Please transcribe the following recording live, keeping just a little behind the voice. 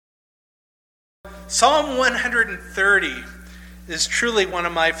Psalm 130 is truly one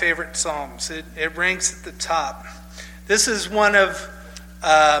of my favorite psalms. It ranks at the top. This is one of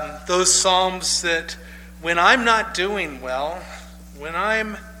those psalms that when I'm not doing well, when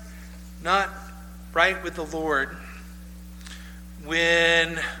I'm not right with the Lord,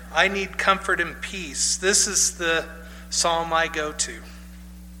 when I need comfort and peace, this is the psalm I go to.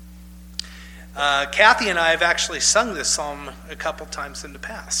 Kathy and I have actually sung this psalm a couple times in the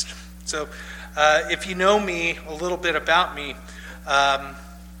past. So if you know me, a little bit about me, I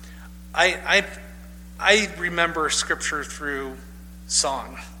remember Scripture through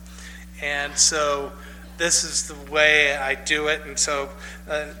song. And so this is the way I do it. And so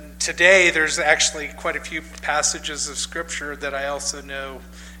today there's actually quite a few passages of Scripture that I also know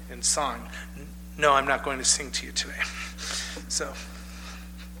in song. No, I'm not going to sing to you today. So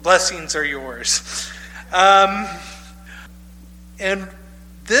blessings are yours. And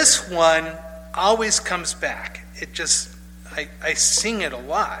this one always comes back. I sing it a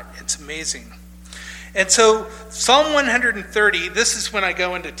lot. It's amazing. And so Psalm 130, this is when I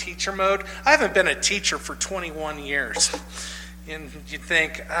go into teacher mode. I haven't been a teacher for 21 years. And you'd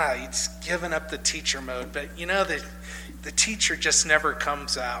think, he's given up the teacher mode. But you know, the teacher just never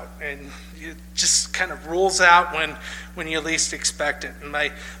comes out. And it just kind of rolls out when you least expect it. And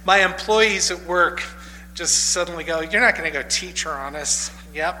my employees at work just suddenly go, "You're not going to go teacher on us."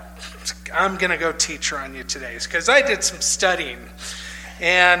 Yep, I'm going to go teacher on you today. Because I did some studying.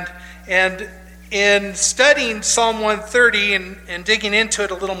 And in studying Psalm 130 and digging into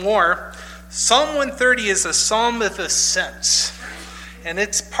it a little more, Psalm 130 is a psalm of ascents. And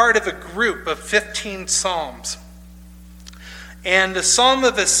it's part of a group of 15 psalms. And the psalm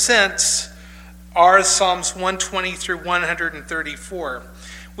of ascents are Psalms 120 through 134,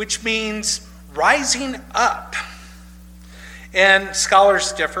 which means rising up. And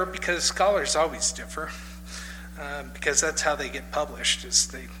scholars differ, because scholars always differ, because that's how they get published, is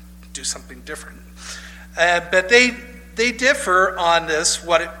they do something different. But they differ on this,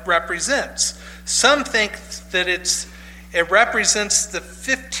 what it represents. Some think that it represents the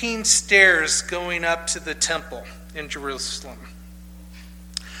 15 stairs going up to the temple in Jerusalem,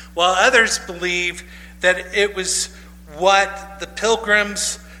 while others believe that it was what the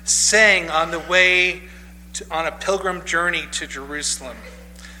pilgrims sang on the way on a pilgrim journey to Jerusalem.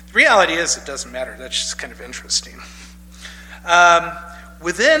 The reality is it doesn't matter. That's just kind of interesting.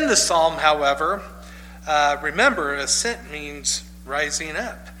 Within the psalm, however, remember, ascent means rising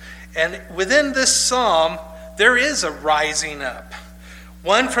up. And within this psalm, there is a rising up.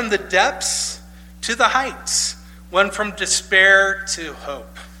 One from the depths to the heights. One from despair to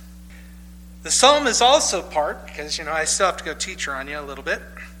hope. The psalm is also part, because, I still have to go teacher on you a little bit.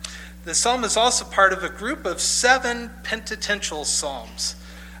 The psalm is also part of a group of 7 pentateuchal psalms.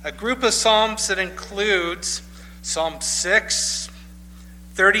 A group of psalms that includes Psalm 6,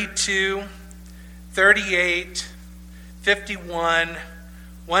 32, 38, 51,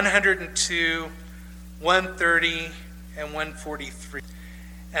 102, 130, and 143.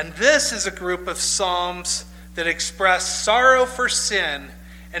 And this is a group of psalms that express sorrow for sin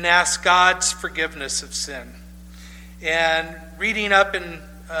and ask God's forgiveness of sin. And reading up in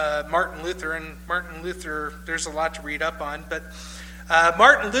Martin Luther, there's a lot to read up on, but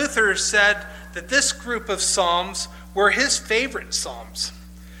Martin Luther said that this group of psalms were his favorite psalms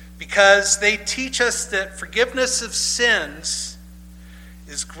because they teach us that forgiveness of sins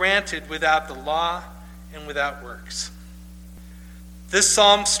is granted without the law and without works. This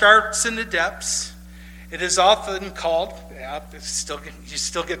psalm starts in the depths. It is often called, you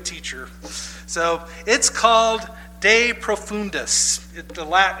still get teacher. So it's called De Profundis, the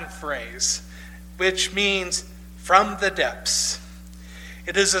Latin phrase, which means from the depths.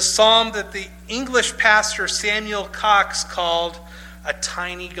 It is a psalm that the English pastor Samuel Cox called a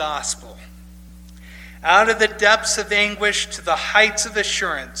tiny gospel. Out of the depths of anguish to the heights of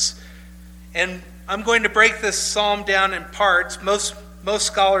assurance. And I'm going to break this psalm down in parts. Most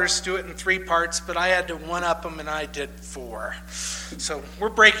scholars do it in 3 parts, but I had to one-up them and I did 4. So we're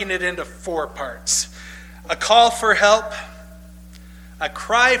breaking it into 4 parts. A call for help, a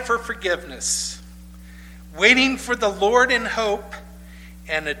cry for forgiveness, waiting for the Lord in hope,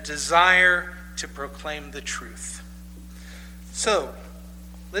 and a desire to proclaim the truth. So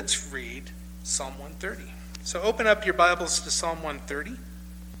let's read Psalm 130. So open up your Bibles to Psalm 130.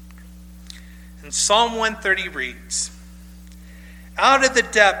 And Psalm 130 reads, "Out of the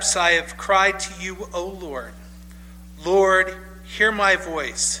depths I have cried to you, O Lord. Lord, hear my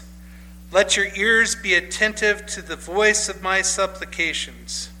voice. Let your ears be attentive to the voice of my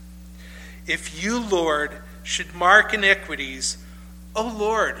supplications. If you, Lord, should mark iniquities, O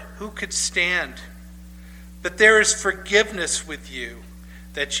Lord, who could stand? But there is forgiveness with you,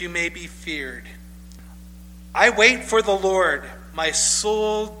 that you may be feared. I wait for the Lord, my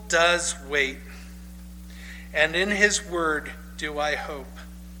soul does wait, and in his word do I hope.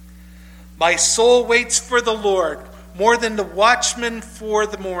 My soul waits for the Lord, more than the watchman for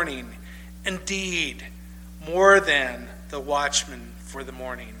the morning. Indeed, more than the watchman for the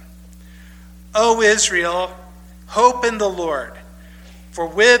morning. O Israel, hope in the Lord. For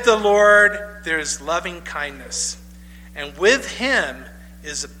with the Lord there is loving kindness, and with him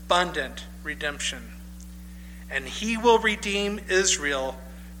is abundant redemption. And he will redeem Israel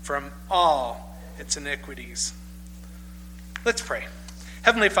from all its iniquities. Let's pray.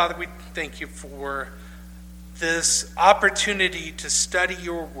 Heavenly Father, we thank you for this opportunity to study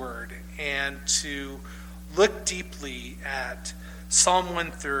your word and to look deeply at Psalm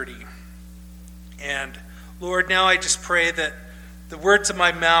 130. And Lord, now I just pray that the words of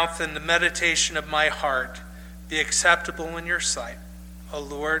my mouth and the meditation of my heart be acceptable in your sight, O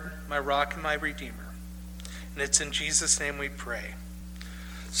Lord, my rock and my redeemer. And it's in Jesus' name we pray.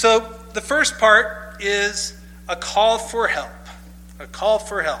 So the first part is a call for help. A call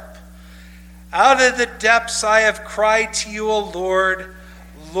for help. Out of the depths I have cried to you, O Lord.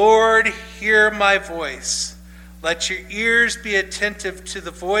 Lord, hear my voice. Let your ears be attentive to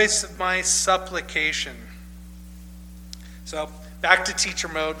the voice of my supplication. So, back to teacher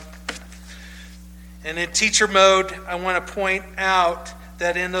mode. And in teacher mode, I want to point out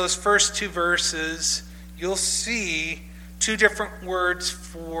that in those first two verses, you'll see two different words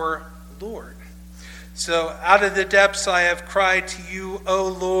for Lord. So, out of the depths I have cried to you, O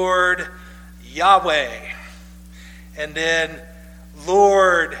Lord, Yahweh. And then,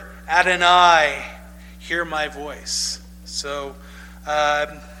 Lord, Adonai, hear my voice. So,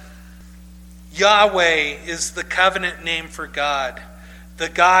 Yahweh is the covenant name for God, the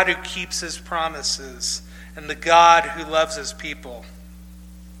God who keeps his promises, and the God who loves his people.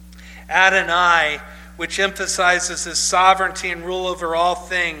 Adonai, which emphasizes his sovereignty and rule over all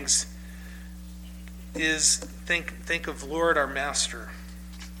things, is think of Lord, our master.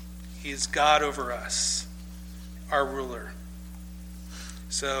 He is God over us, our ruler.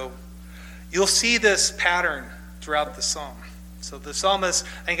 So you'll see this pattern throughout the psalm. So the psalmist,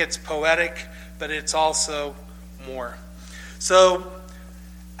 I think it's poetic, but it's also more. So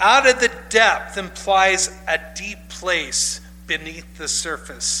out of the depth implies a deep place beneath the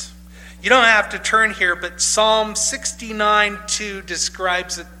surface. You don't have to turn here, but Psalm 69:2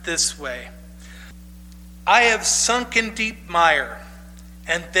 describes it this way. I have sunk in deep mire,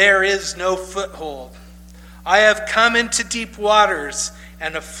 and there is no foothold. I have come into deep waters,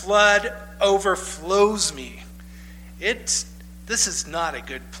 and a flood overflows me. This is not a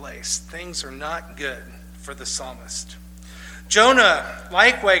good place. Things are not good for the psalmist. Jonah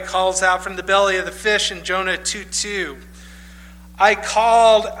likewise calls out from the belly of the fish in Jonah 2:2. I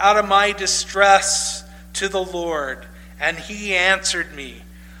called out of my distress to the Lord, and he answered me.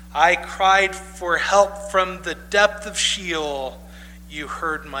 I cried for help from the depth of Sheol. You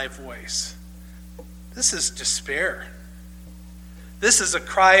heard my voice. This is despair. This is a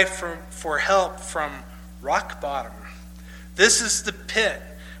cry for help from rock bottom. This is the pit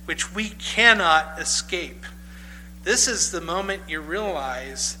which we cannot escape. This is the moment you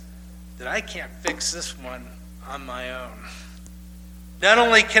realize that I can't fix this one on my own. Not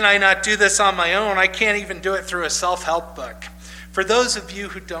only can I not do this on my own, I can't even do it through a self-help book. For those of you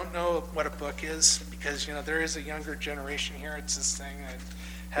who don't know what a book is, because there is a younger generation here, it's this thing that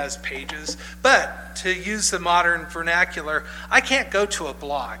has pages. But to use the modern vernacular, I can't go to a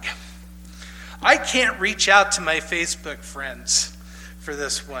blog. I can't reach out to my Facebook friends for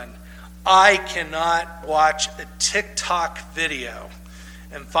this one. I cannot watch a TikTok video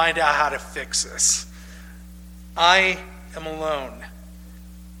and find out how to fix this. I am alone.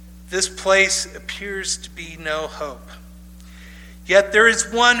 This place appears to be no hope. Yet there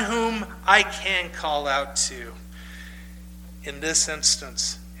is one whom I can call out to in this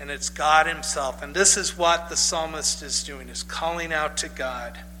instance, and it's God himself. And this is what the psalmist is doing, is calling out to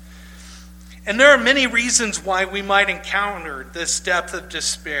God. And there are many reasons why we might encounter this depth of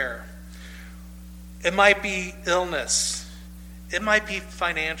despair. It might be illness. It might be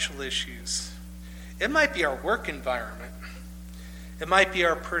financial issues. It might be our work environment. It might be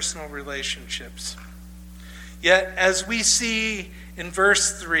our personal relationships. Yet, as we see in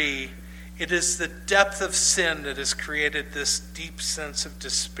verse 3, it is the depth of sin that has created this deep sense of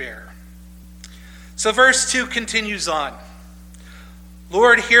despair. So verse 2 continues on.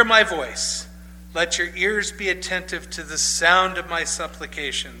 Lord, hear my voice. Let your ears be attentive to the sound of my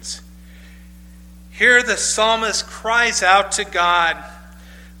supplications. Here the psalmist cries out to God.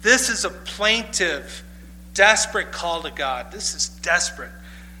 This is a plaintive, desperate call to God. This is desperate.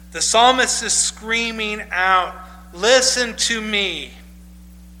 The psalmist is screaming out, listen to me.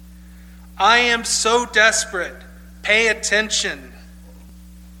 I am so desperate. Pay attention.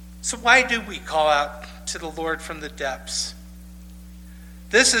 So why do we call out to the Lord from the depths?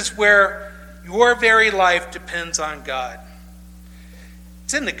 This is where your very life depends on God.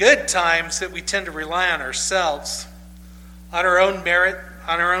 It's in the good times that we tend to rely on ourselves, on our own merit,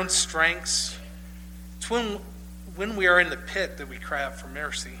 on our own strengths. It's when we are in the pit that we cry out for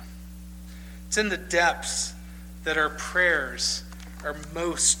mercy. It's in the depths that our prayers are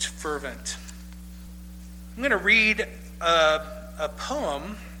most fervent. I'm going to read a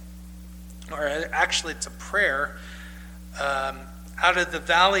poem, or actually it's a prayer, out of the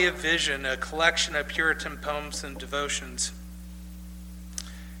Valley of Vision, a collection of Puritan poems and devotions.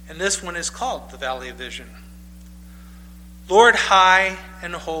 And this one is called the Valley of Vision. Lord, high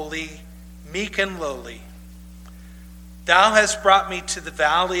and holy, meek and lowly, thou hast brought me to the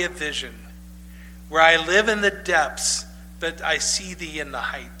Valley of Vision, where I live in the depths, but I see thee in the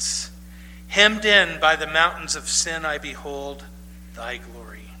heights. Hemmed in by the mountains of sin, I behold thy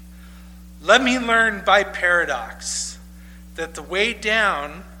glory. Let me learn by paradox that the way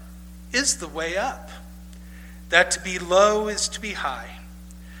down is the way up, that to be low is to be high,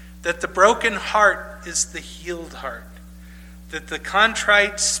 that the broken heart is the healed heart, that the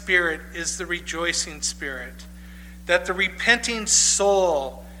contrite spirit is the rejoicing spirit, that the repenting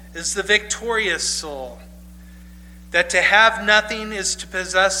soul is the victorious soul, that to have nothing is to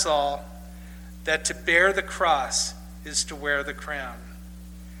possess all, that to bear the cross is to wear the crown,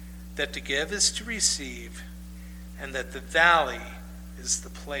 that to give is to receive, and that the valley is the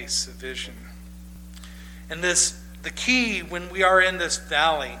place of vision. And the key when we are in this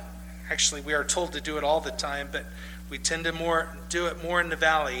valley, actually we are told to do it all the time, but we tend to do it more in the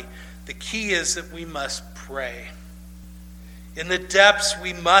valley. The key is that we must pray. In the depths,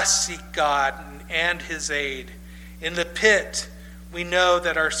 we must seek God and his aid. In the pit, we know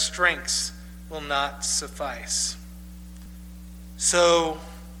that our strengths will not suffice. So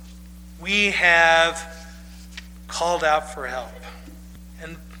we have called out for help.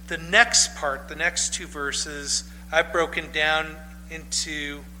 And the next part, the next two verses, I've broken down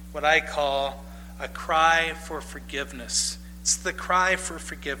into what I call a cry for forgiveness. It's the cry for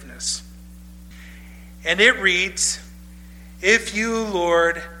forgiveness. And it reads, if you,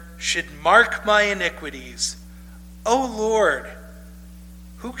 Lord, should mark my iniquities, O Lord,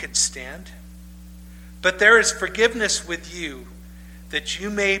 who can stand? But there is forgiveness with you, that you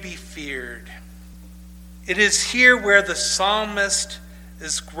may be feared. It is here where the psalmist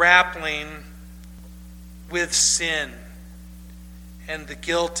is grappling with sin and the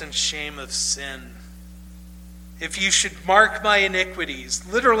guilt and shame of sin. If you should mark my iniquities,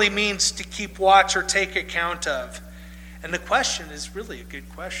 literally means to keep watch or take account of. And the question is really a good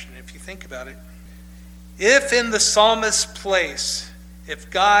question if you think about it. If in the psalmist's place, if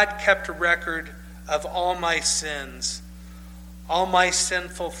God kept a record of all my sins, all my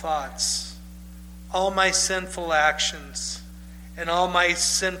sinful thoughts, all my sinful actions, and all my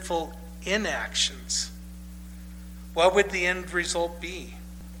sinful inactions, what would the end result be?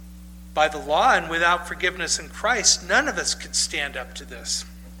 By the law and without forgiveness in Christ, none of us could stand up to this.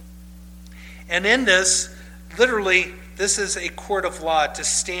 And in this, literally, this is a court of law. To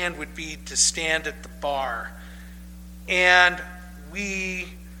stand would be to stand at the bar. And we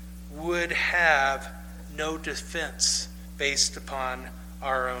would have no defense based upon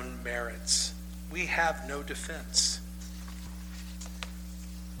our own merits. We have no defense.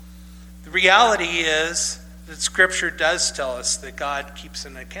 The reality is that Scripture does tell us that God keeps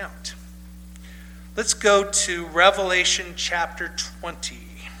an account. Let's go to Revelation chapter 20.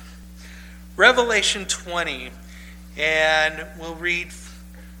 Revelation 20, and we'll read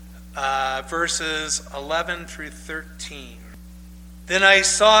verses 11 through 13. Then I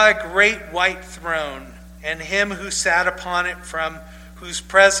saw a great white throne, and him who sat upon it, from whose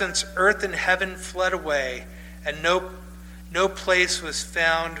presence earth and heaven fled away, and no place was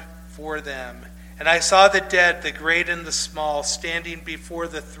found for them. And I saw the dead, the great and the small, standing before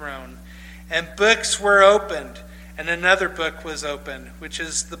the throne. And books were opened, and another book was opened, which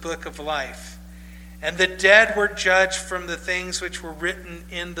is the book of life. And the dead were judged from the things which were written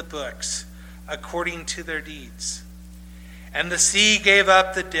in the books, according to their deeds. And the sea gave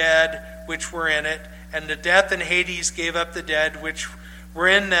up the dead which were in it, and the death and Hades gave up the dead which were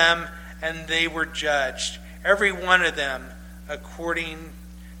in them, and they were judged, every one of them according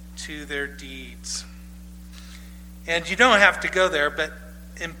to their deeds. And you don't have to go there, but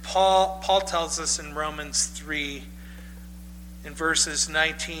And Paul tells us in Romans 3, in verses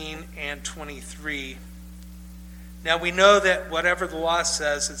 19 and 23, now we know that whatever the law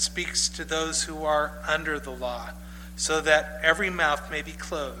says, it speaks to those who are under the law, so that every mouth may be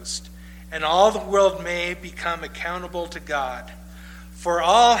closed, and all the world may become accountable to God. For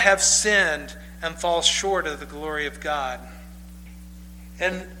all have sinned and fall short of the glory of God.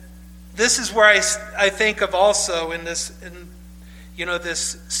 And this is where I think of also in this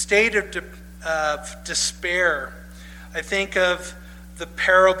state of despair. I think of the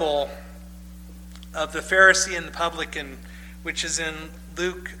parable of the Pharisee and the publican, which is in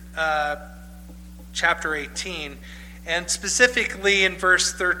Luke chapter 18, and specifically in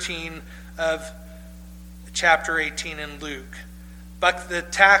verse 13 of chapter 18 in Luke. But the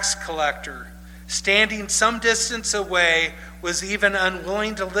tax collector, standing some distance away, was even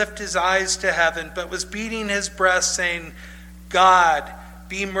unwilling to lift his eyes to heaven, but was beating his breast, saying, God,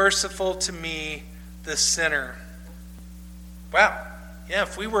 be merciful to me, the sinner. Wow. Yeah,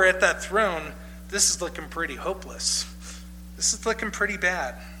 if we were at that throne, this is looking pretty hopeless. This is looking pretty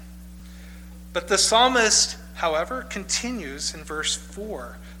bad. But the psalmist, however, continues in verse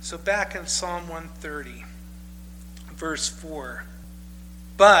 4. So back in Psalm 130, verse 4.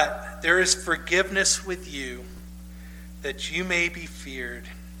 But there is forgiveness with you, that you may be feared.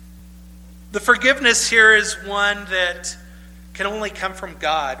 The forgiveness here is one that can only come from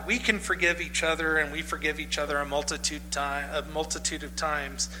God. We can forgive each other, and we forgive each other a multitude of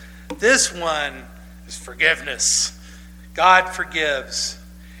times. This one is forgiveness. God forgives.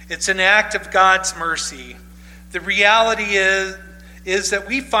 It's an act of God's mercy. The reality is that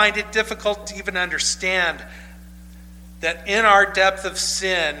we find it difficult to even understand that in our depth of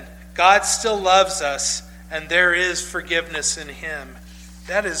sin, God still loves us, and there is forgiveness in him.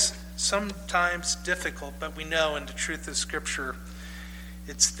 That is sometimes difficult, but we know in the truth of Scripture,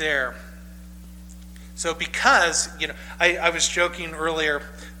 it's there. So because, I was joking earlier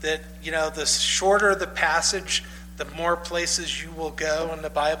that, the shorter the passage, the more places you will go in the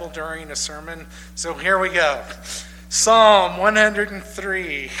Bible during a sermon. So here we go. Psalm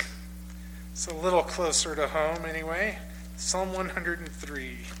 103. It's a little closer to home anyway. Psalm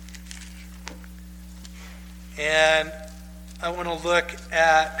 103. And I want to look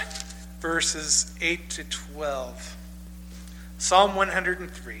at verses 8 to 12. Psalm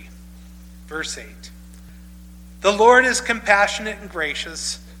 103, verse 8. The Lord is compassionate and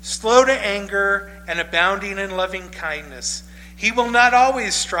gracious, slow to anger and abounding in loving kindness. He will not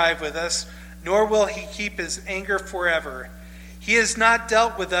always strive with us, nor will he keep his anger forever. He has not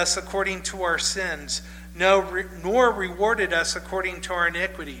dealt with us according to our sins, nor rewarded us according to our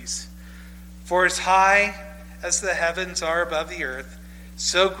iniquities. For as high as the heavens are above the earth,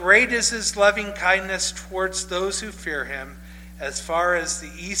 so great is his loving kindness towards those who fear him. As far as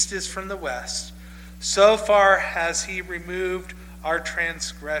the east is from the west, so far has he removed our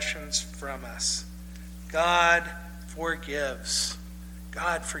transgressions from us. God forgives.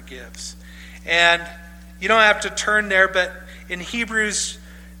 God forgives. And you don't have to turn there, but in Hebrews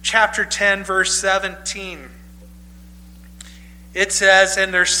chapter 10, verse 17, it says,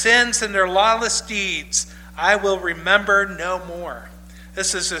 and their sins and their lawless deeds I will remember no more.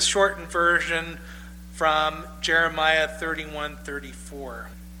 This is a shortened version from Jeremiah 31:34.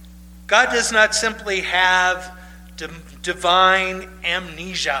 God does not simply have divine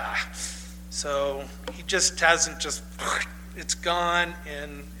amnesia. So he just hasn't it's gone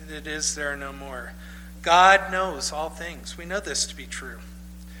and it is there no more. God knows all things. We know this to be true.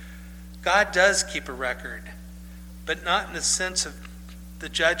 God does keep a record, but not in the sense of the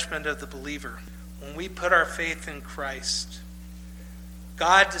judgment of the believer. When we put our faith in Christ,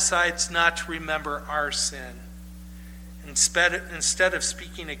 God decides not to remember our sin. Instead of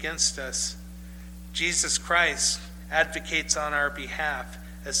speaking against us, Jesus Christ advocates on our behalf,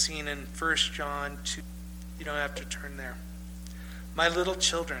 as seen in 1 John 2. You don't have to turn there. My little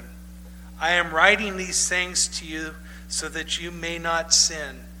children, I am writing these things to you so that you may not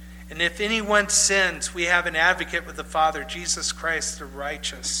sin. And if anyone sins, we have an advocate with the Father, Jesus Christ the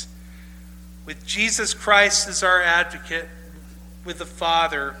righteous. With Jesus Christ as our advocate with the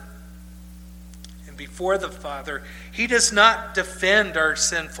Father and before the Father, he does not defend our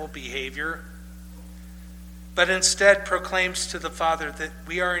sinful behavior, but instead proclaims to the Father that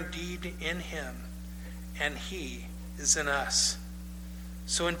we are indeed in him and he is in us.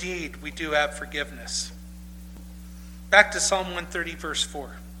 So indeed, we do have forgiveness. Back to Psalm 130, verse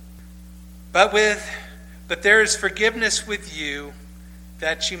 4. But there is forgiveness with you,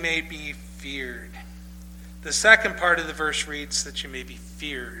 that you may be feared. The second part of the verse reads that you may be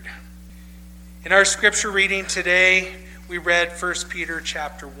feared. In our scripture reading today, we read 1 Peter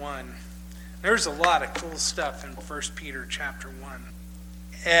chapter 1. There's a lot of cool stuff in 1 Peter chapter 1.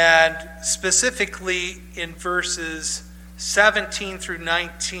 And specifically in verses 17 through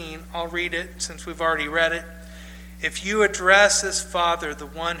 19, I'll read it since we've already read it. If you address as Father the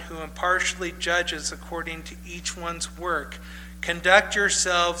one who impartially judges according to each one's work, conduct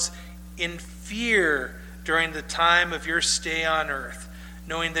yourselves in fear during the time of your stay on earth,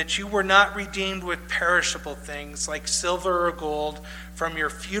 knowing that you were not redeemed with perishable things like silver or gold from your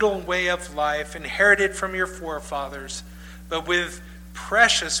futile way of life inherited from your forefathers, but with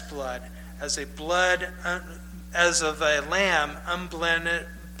precious blood, as of a lamb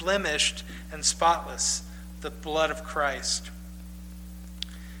unblemished and spotless, the blood of Christ.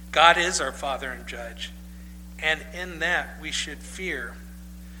 God is our Father and Judge, and in that we should fear.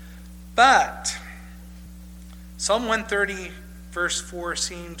 But Psalm 130 verse 4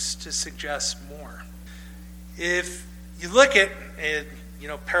 seems to suggest more. If you look at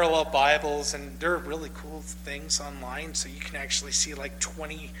parallel Bibles, and there are really cool things online, so you can actually see like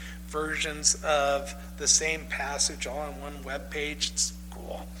 20 versions of the same passage all on one web page. It's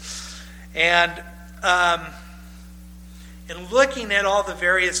cool. And in looking at all the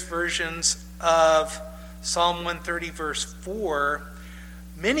various versions of Psalm 130 verse 4,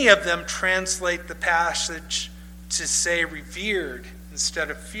 many of them translate the passage to say revered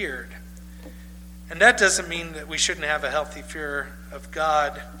instead of feared. And that doesn't mean that we shouldn't have a healthy fear of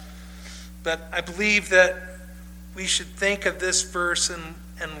God, but I believe that we should think of this verse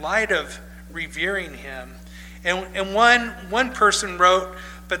in light of revering him. And one person wrote,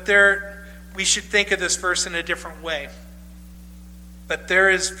 we should think of this verse in a different way. But there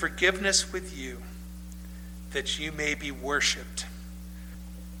is forgiveness with you, that you may be worshipped.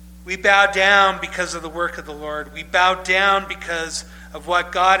 We bow down because of the work of the Lord. We bow down because of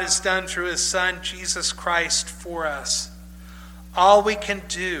what God has done through his Son, Jesus Christ, for us. All we can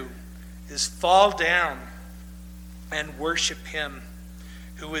do is fall down and worship him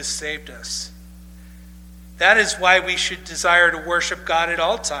who has saved us. That is why we should desire to worship God at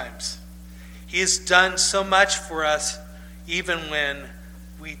all times. He has done so much for us, even when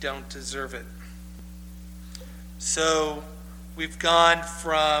we don't deserve it. So we've gone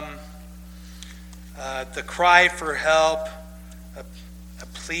from the cry for help, a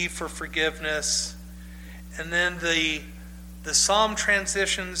plea for forgiveness, and then the psalm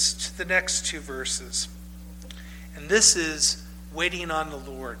transitions to the next two verses. And this is waiting on the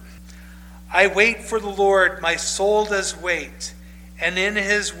Lord. I wait for the Lord, my soul does wait, and in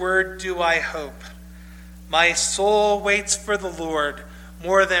his word do I hope. My soul waits for the Lord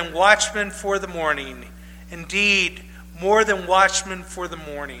more than watchmen for the morning. Indeed, more than watchmen for the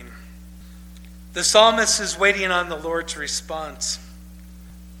morning. The psalmist is waiting on the Lord's response.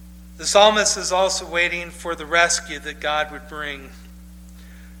 The psalmist is also waiting for the rescue that God would bring.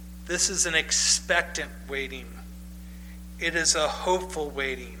 This is an expectant waiting. It is a hopeful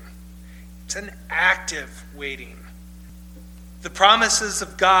waiting. It's an active waiting. The promises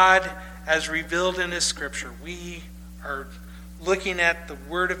of God as revealed in his scripture. We are looking at the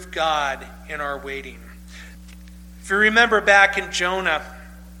word of God in our waiting. If you remember back in Jonah's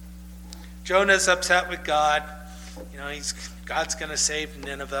upset with God. God's going to save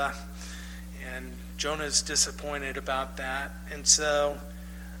Nineveh, and Jonah's disappointed about that. And so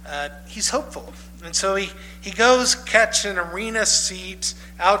he's hopeful. And so he goes catch an arena seat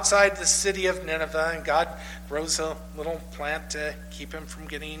outside the city of Nineveh, and God grows a little plant to keep him from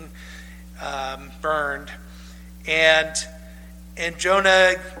getting burned. And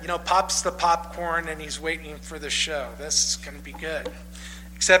Jonah, pops the popcorn, and he's waiting for the show. This is going to be good.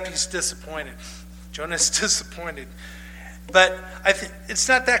 Except he's disappointed. Jonah's disappointed. But I think it's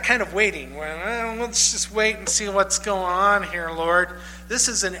not that kind of waiting. Well, let's just wait and see what's going on here, Lord. This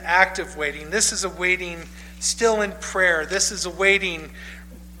is an active waiting. This is a waiting still in prayer. This is a waiting,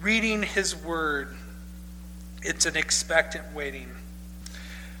 reading his word. It's an expectant waiting.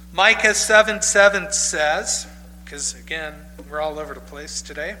 Micah 7:7 says, because again, we're all over the place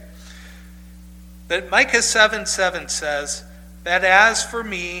today. But Micah 7:7 says, "But as for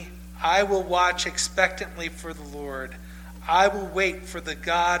me, I will watch expectantly for the Lord. I will wait for the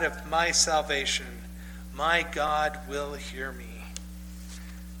God of my salvation. My God will hear me."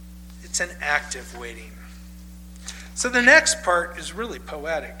 It's an active waiting. So the next part is really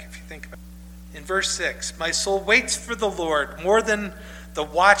poetic, if you think about it. In verse 6, "My soul waits for the Lord more than the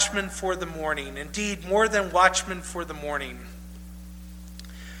watchman for the morning. Indeed, more than watchmen for the morning."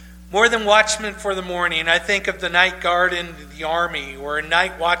 More than watchmen for the morning. I think of the night guard in the army or a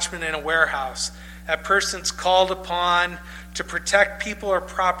night watchman in a warehouse. A person's called upon to protect people or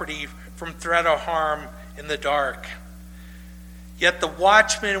property from threat or harm in the dark. Yet the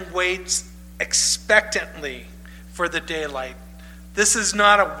watchman waits expectantly for the daylight. This is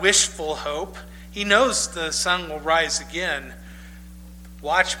not a wishful hope. He knows the sun will rise again. The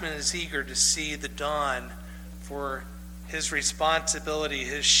watchman is eager to see the dawn, for his responsibility,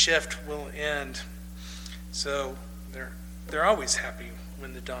 his shift will end. So they're always happy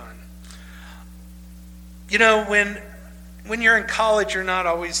when the dawn. You know, when you're in college, you're not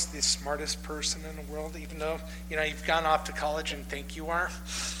always the smartest person in the world, even though, you've gone off to college and think you are.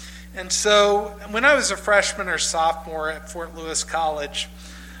 And so when I was a freshman or sophomore at Fort Lewis College,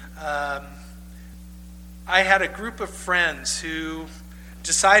 I had a group of friends who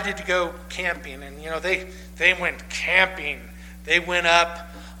decided to go camping. And, they went camping. They went up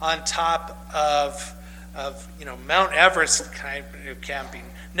on top of Mount Everest kind of camping.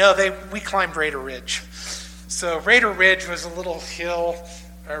 No, we climbed Raider Ridge. So Raider Ridge was a little hill,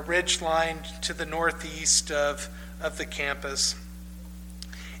 a ridge line to the northeast of the campus.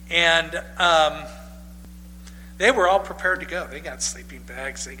 And they were all prepared to go. They got sleeping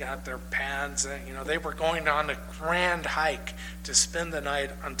bags, they got their pans, they were going on a grand hike to spend the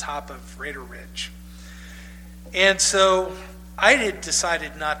night on top of Raider Ridge. And so I had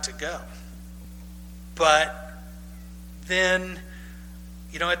decided not to go. But then,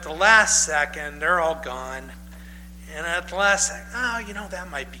 at the last second, they're all gone. And at the last second, that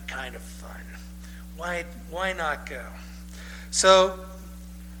might be kind of fun. Why not go? So,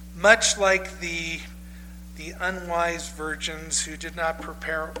 much like the unwise virgins who did not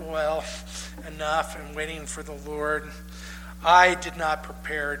prepare well enough and waiting for the Lord, I did not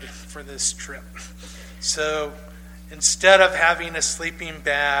prepare for this trip. So, instead of having a sleeping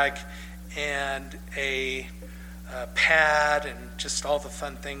bag and a pad and just all the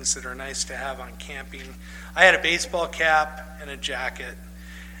fun things that are nice to have on camping, I had a baseball cap and a jacket,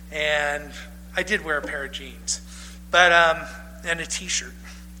 and I did wear a pair of jeans, but and a t-shirt.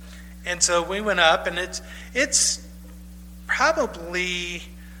 And so we went up, and it's probably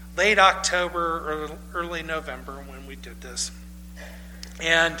late October or early November when we did this.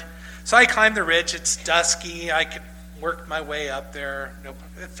 And so I climbed the ridge. It's dusky. I could work my way up there. Nope,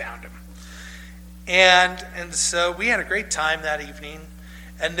 I found him. And so we had a great time that evening.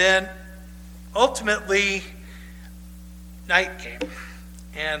 And then ultimately, night came.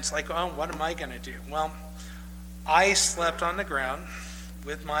 And it's like, oh, what am I going to do? Well, I slept on the ground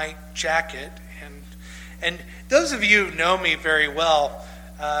with my jacket. And those of you who know me very well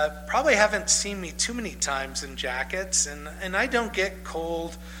probably haven't seen me too many times in jackets. And I don't get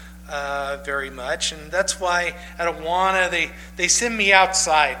cold very much, and that's why at Awana they send me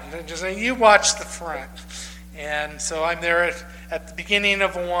outside. And just say, you watch the front. And so I'm there at the beginning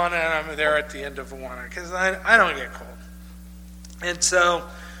of Awana, and I'm there at the end of Awana, because I don't get cold. And so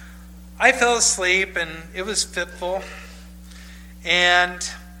I fell asleep, and it was fitful, and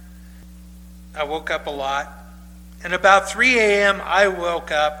I woke up a lot. And about 3 a.m. I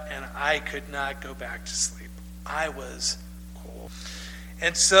woke up, and I could not go back to sleep. I was cold.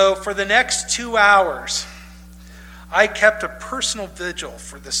 And so for the next 2 hours, I kept a personal vigil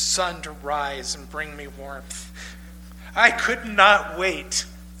for the sun to rise and bring me warmth. I could not wait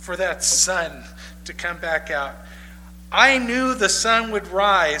for that sun to come back out. I knew the sun would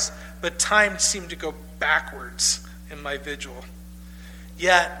rise, but time seemed to go backwards in my vigil.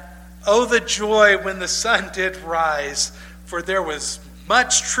 Yet, oh, the joy when the sun did rise, for there was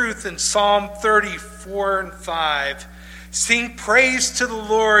much truth in Psalm 34 and 5. Sing praise to the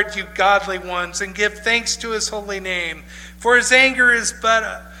Lord, you godly ones, and give thanks to his holy name. For his anger is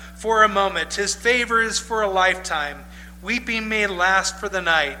but for a moment, his favor is for a lifetime. Weeping may last for the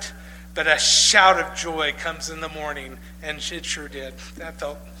night, but a shout of joy comes in the morning. And it sure did. That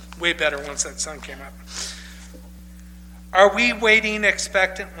felt way better once that sun came up. Are we waiting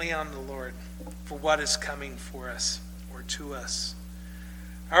expectantly on the Lord for what is coming for us or to us?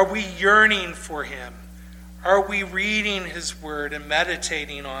 Are we yearning for him? Are we reading his word and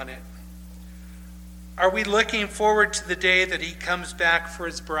meditating on it? Are we looking forward to the day that he comes back for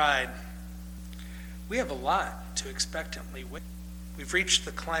his bride? We have a lot to expectantly wait. We've reached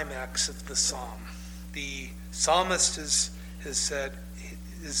the climax of the psalm. The psalmist has said,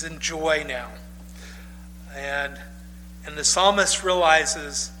 is in joy now. And the psalmist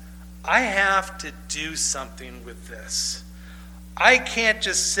realizes, I have to do something with this. I can't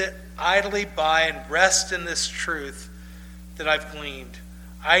just sit idly by and rest in this truth that I've gleaned.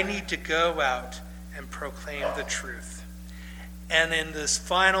 I need to go out and proclaim the truth. And in this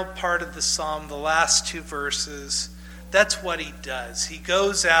final part of the psalm, the last 2 verses, that's what he does. He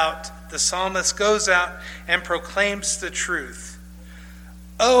goes out, the psalmist goes out and proclaims the truth.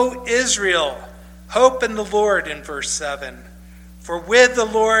 O Israel, hope in the Lord, in verse 7. For with the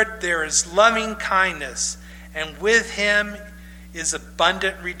Lord there is loving kindness, and with him is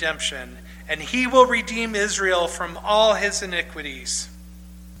abundant redemption, and he will redeem Israel from all his iniquities.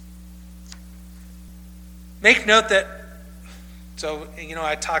 Make note that,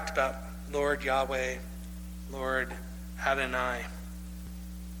 I talked about Lord Yahweh, Lord Adonai.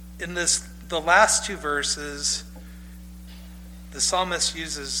 In the last two verses, the psalmist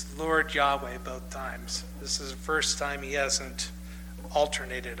uses Lord Yahweh both times. This is the first time he hasn't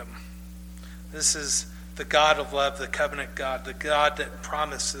alternated them. This is the God of love, the covenant God, the God that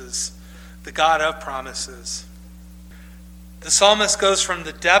promises, the God of promises. The psalmist goes from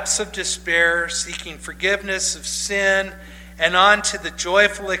the depths of despair, seeking forgiveness of sin, and on to the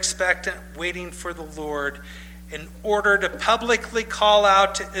joyful expectant waiting for the Lord in order to publicly call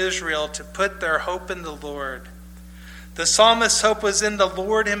out to Israel to put their hope in the Lord. The psalmist's hope was in the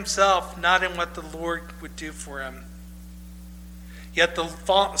Lord himself, not in what the Lord would do for him. Yet the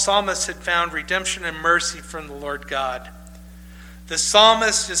psalmist had found redemption and mercy from the Lord God. The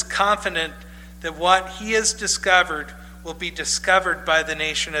psalmist is confident that what he has discovered will be discovered by the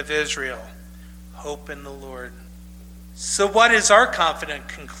nation of Israel. Hope in the Lord. So what is our confident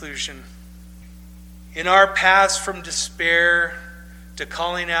conclusion? In our paths from despair to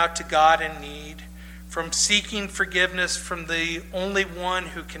calling out to God in need, from seeking forgiveness from the only one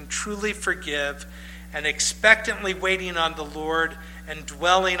who can truly forgive, and expectantly waiting on the Lord and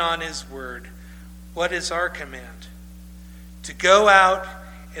dwelling on his word, what is our command? To go out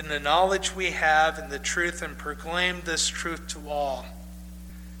in the knowledge we have in the truth and proclaim this truth to all.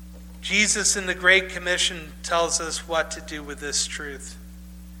 Jesus in the Great Commission tells us what to do with this truth.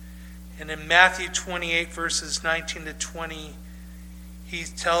 And in Matthew 28, verses 19 to 20, he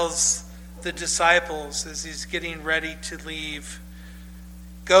tells the disciples as he's getting ready to leave,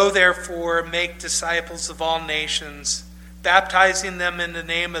 "Go therefore, make disciples of all nations, baptizing them in the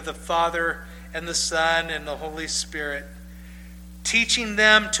name of the Father and the Son and the Holy Spirit, teaching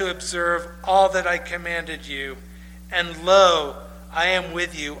them to observe all that I commanded you. And lo, I am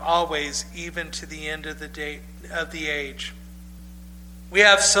with you always, even to the end of the age." We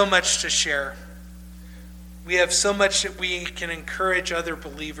have so much to share. We have so much that we can encourage other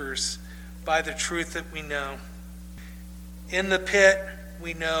believers by the truth that we know. In the pit,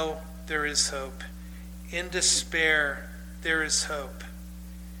 we know there is hope. In despair, there is hope.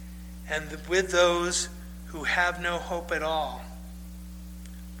 And with those who have no hope at all,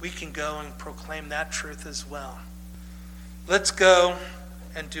 we can go and proclaim that truth as well. Let's go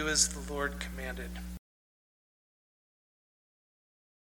and do as the Lord commanded.